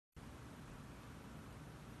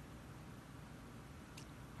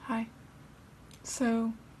Hi.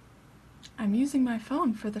 So, I'm using my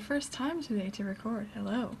phone for the first time today to record.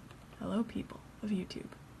 Hello. Hello, people of YouTube.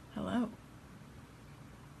 Hello.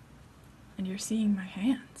 And you're seeing my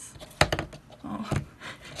hands. Oh.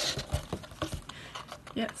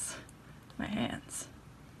 Yes, my hands.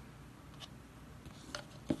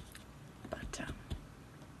 But,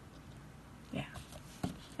 yeah.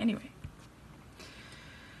 Anyway.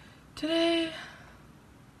 Today,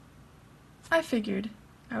 I figured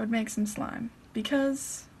I would make some slime,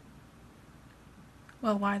 because,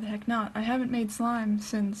 well, why the heck not? I haven't made slime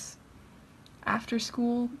since after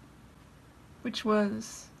school, which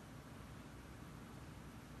was,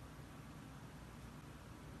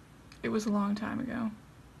 it was a long time ago.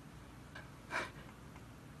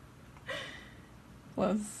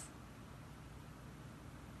 Let's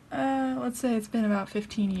say it's been about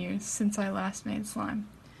 15 years since I last made slime.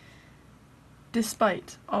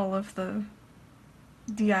 Despite all of the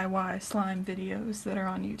DIY slime videos that are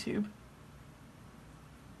on YouTube.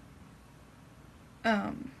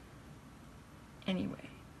 Anyway,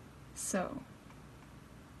 so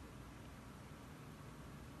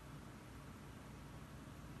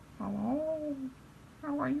hello,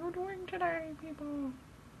 how are you doing today, people?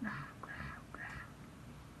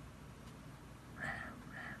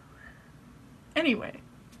 Anyway,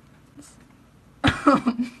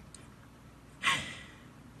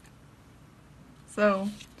 so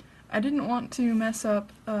I didn't want to mess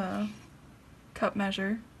up a cup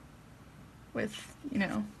measure with, you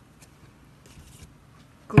know,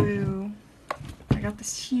 glue. I got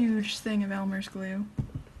this huge thing of Elmer's glue.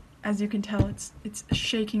 As you can tell, it's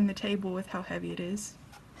shaking the table with how heavy it is.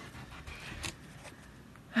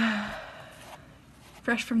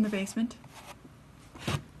 Fresh from the basement.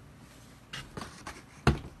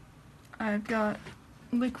 I've got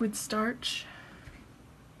liquid starch.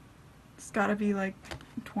 It's gotta be like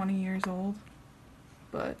 20 years old,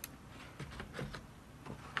 but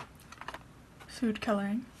food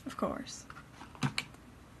coloring, of course.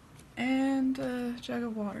 And a jug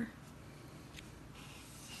of water.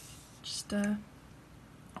 Just,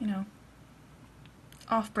 you know,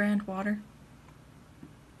 off-brand water.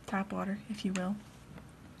 Tap water, if you will.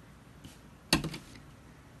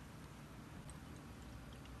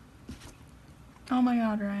 Oh my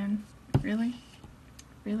god, Ryan. Really?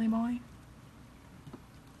 Really, boy?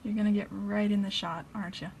 You're gonna get right in the shot,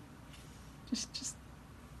 aren't you? Just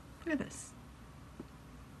look at this.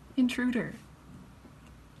 Intruder.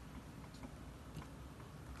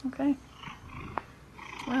 Okay.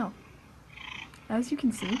 Well, as you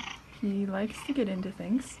can see, he likes to get into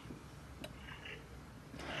things.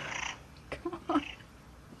 Come on.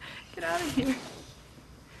 Get out of here.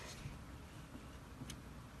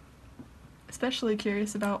 Especially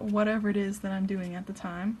curious about whatever it is that I'm doing at the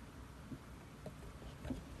time.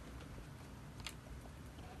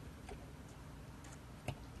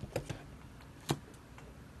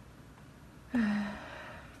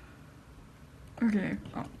 Okay.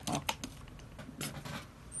 Oh.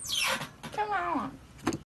 Come on.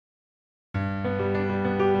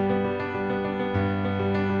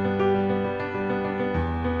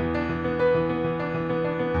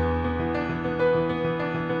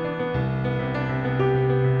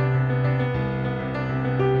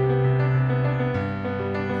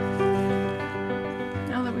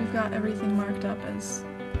 Now that we've got everything marked up as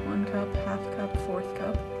 1 cup, half cup, 4th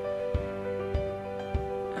cup,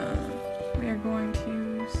 we are going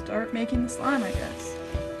to start making the slime, I guess.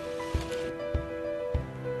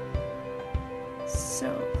 So,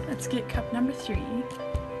 let's get cup number 3.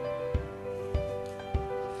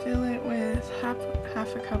 Fill it with half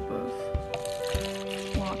a cup of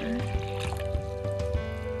water.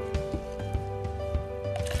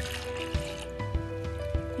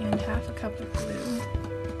 And half a cup of glue.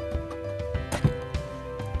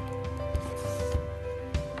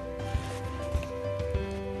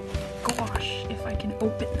 Gosh, if I can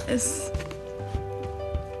open this.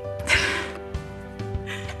 I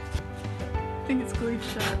think it's glued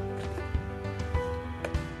shut.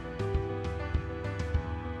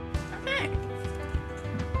 Okay.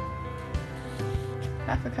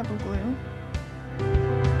 Half a cup of glue.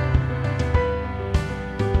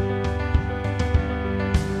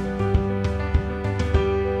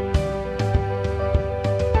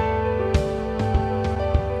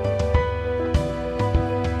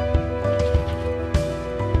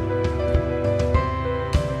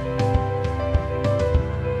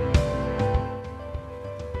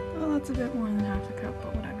 That's a bit more than half a cup,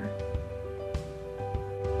 but whatever.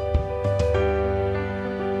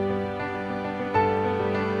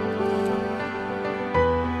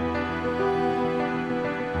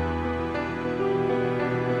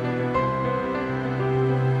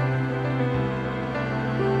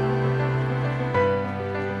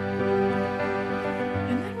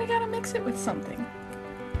 mix it with something.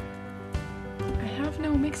 I have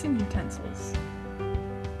no mixing utensils,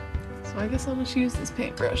 so I guess I'll just use this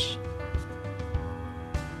paintbrush.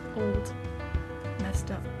 Old,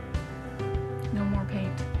 messed up, no more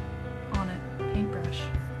paint on it, paintbrush.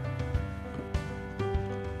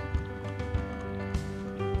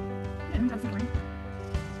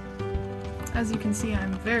 As you can see,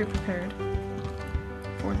 I'm very prepared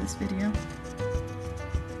for this video.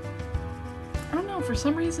 I don't know, for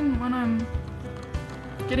some reason when I'm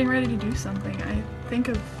getting ready to do something, I think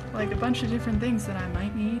of like a bunch of different things that I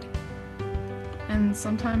might need, and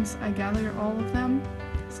sometimes I gather all of them,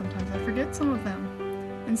 sometimes I forget some of them,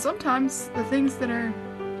 and sometimes the things that are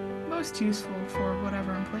most useful for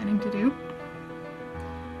whatever I'm planning to do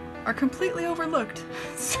are completely overlooked.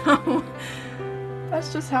 So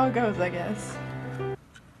that's just how it goes, I guess.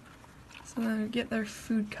 So they get their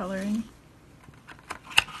food coloring.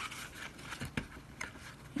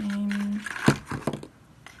 And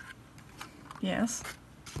yes,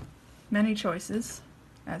 many choices,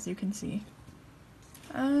 as you can see.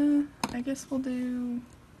 I guess we'll do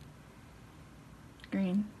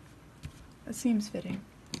green. That seems fitting.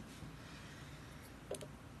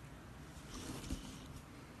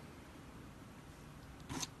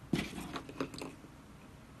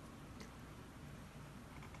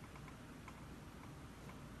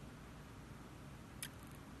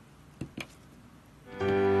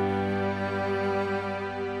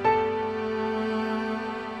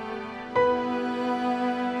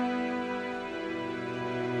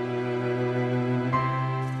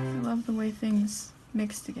 Things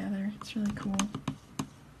mixed together. It's really cool.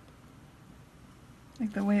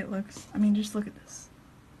 Like the way it looks. I mean, just look at this.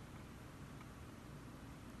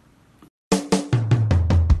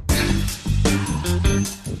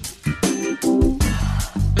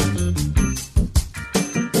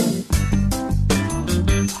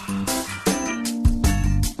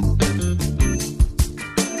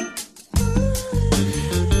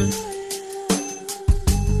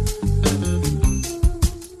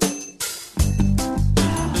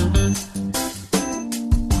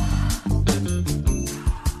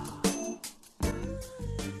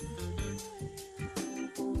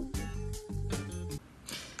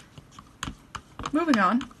 Moving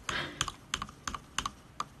on.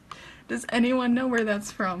 Does anyone know where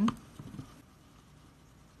that's from?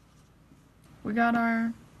 We got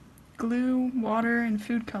our glue, water, and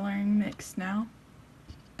food coloring mixed now.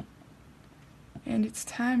 And it's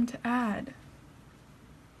time to add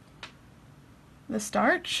the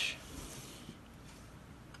starch.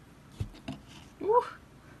 Ooh,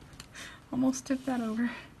 almost tipped that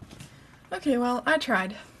over. Okay, well, I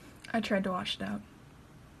tried to wash it out.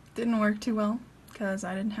 Didn't work too well, because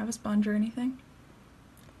I didn't have a sponge or anything.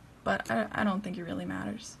 But I don't think it really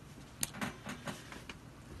matters.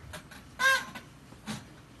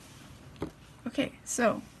 Okay,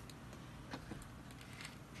 so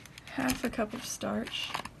half a cup of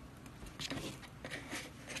starch.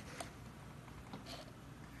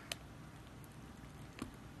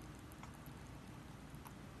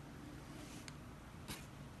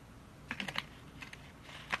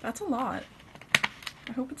 That's a lot.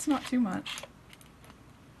 I hope it's not too much.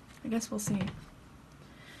 I guess we'll see.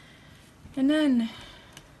 And then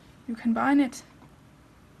you combine it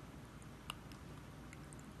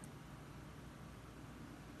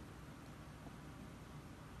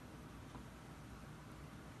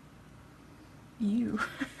You.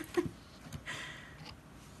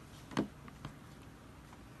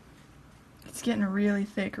 It's getting really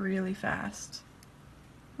thick really fast.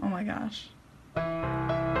 Oh my gosh.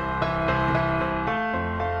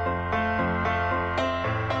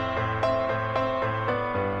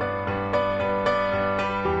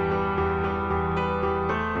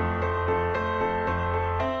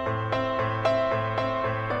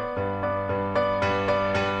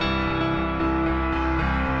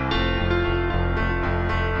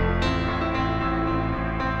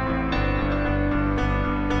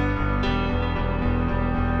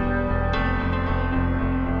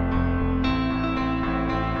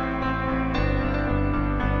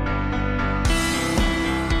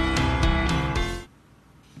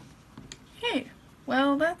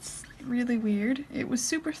 Well, that's really weird. It was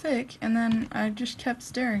super thick, and then I just kept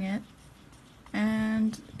stirring it,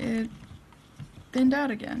 and it thinned out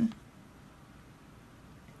again.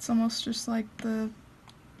 It's almost just like the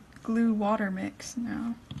glue water mix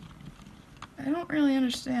now. I don't really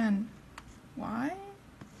understand why.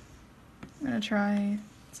 I'm gonna try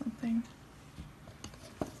something.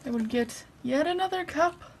 I would get yet another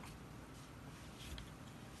cup.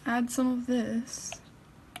 Add some of this.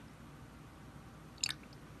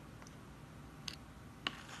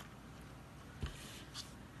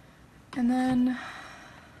 And then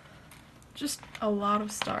just a lot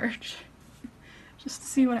of starch, just to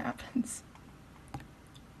see what happens.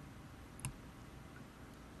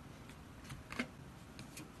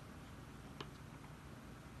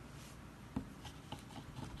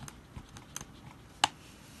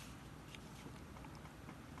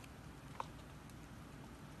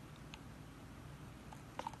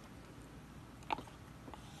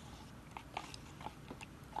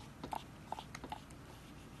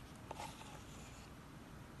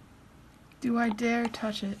 Do I dare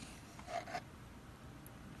touch it?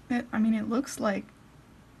 I mean, it looks like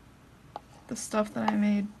the stuff that I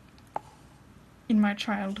made in my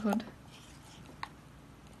childhood.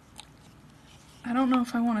 I don't know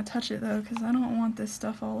if I want to touch it though, because I don't want this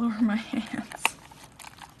stuff all over my hands.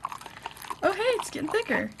 Oh hey, it's getting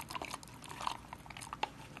thicker!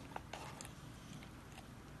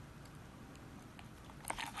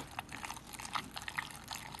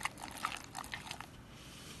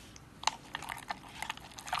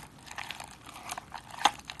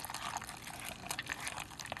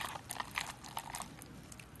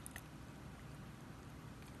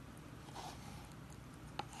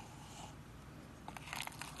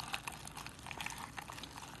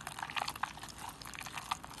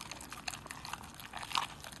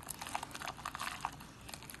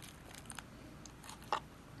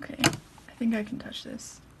 Okay, I think I can touch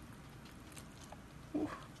this. Ooh.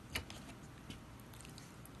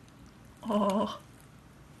 Oh.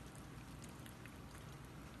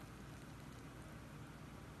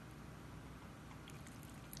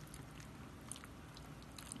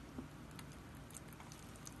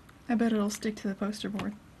 I bet it'll stick to the poster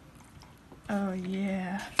board. Oh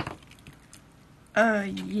yeah. Oh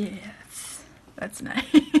yes. That's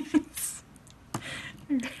nice.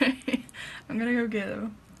 Okay. I'm gonna go get a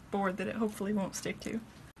board that it hopefully won't stick to.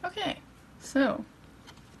 Okay, so.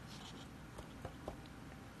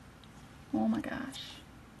 Oh my gosh.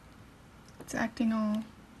 It's acting all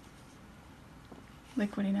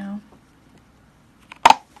liquidy now.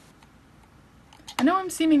 I know I'm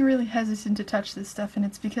seeming really hesitant to touch this stuff, and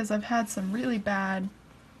it's because I've had some really bad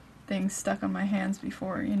things stuck on my hands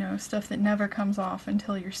before, you know, stuff that never comes off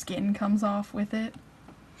until your skin comes off with it.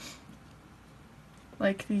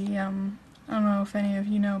 Like the, I don't know if any of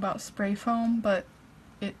you know about spray foam, but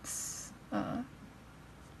it's, the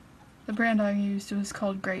brand I used was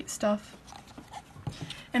called Great Stuff.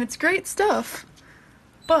 And it's great stuff,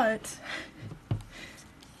 but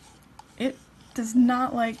it does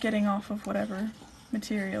not like getting off of whatever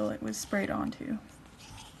material it was sprayed onto.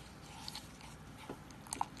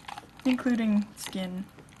 Including skin.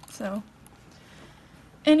 So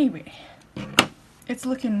anyway, it's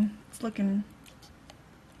looking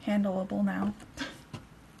handleable now.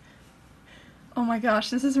 Oh my gosh,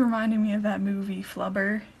 this is reminding me of that movie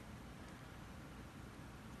Flubber.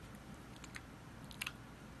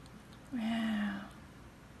 Wow.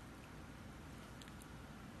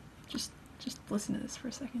 Just listen to this for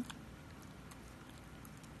a second.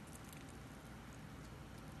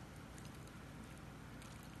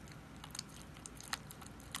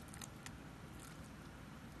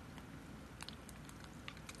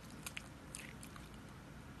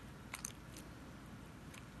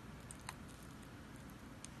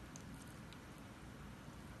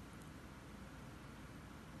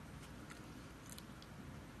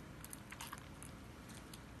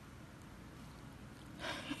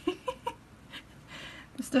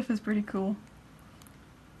 This stuff is pretty cool.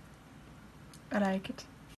 I like it.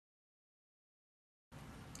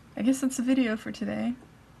 I guess that's the video for today.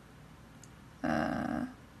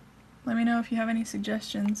 Let me know if you have any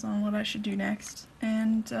suggestions on what I should do next.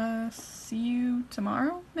 And see you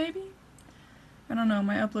tomorrow, maybe? I don't know,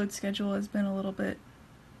 my upload schedule has been a little bit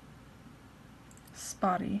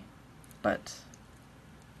spotty, but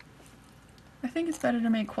I think it's better to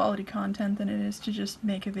make quality content than it is to just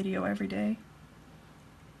make a video every day.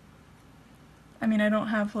 I mean, I don't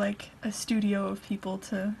have like a studio of people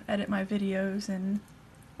to edit my videos and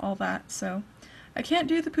all that, so I can't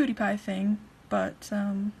do the PewDiePie thing, but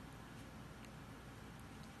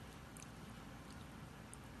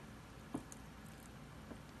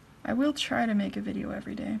I will try to make a video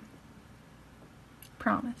every day.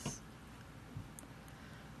 Promise.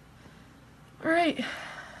 Alright.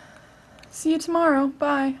 See you tomorrow.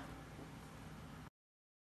 Bye.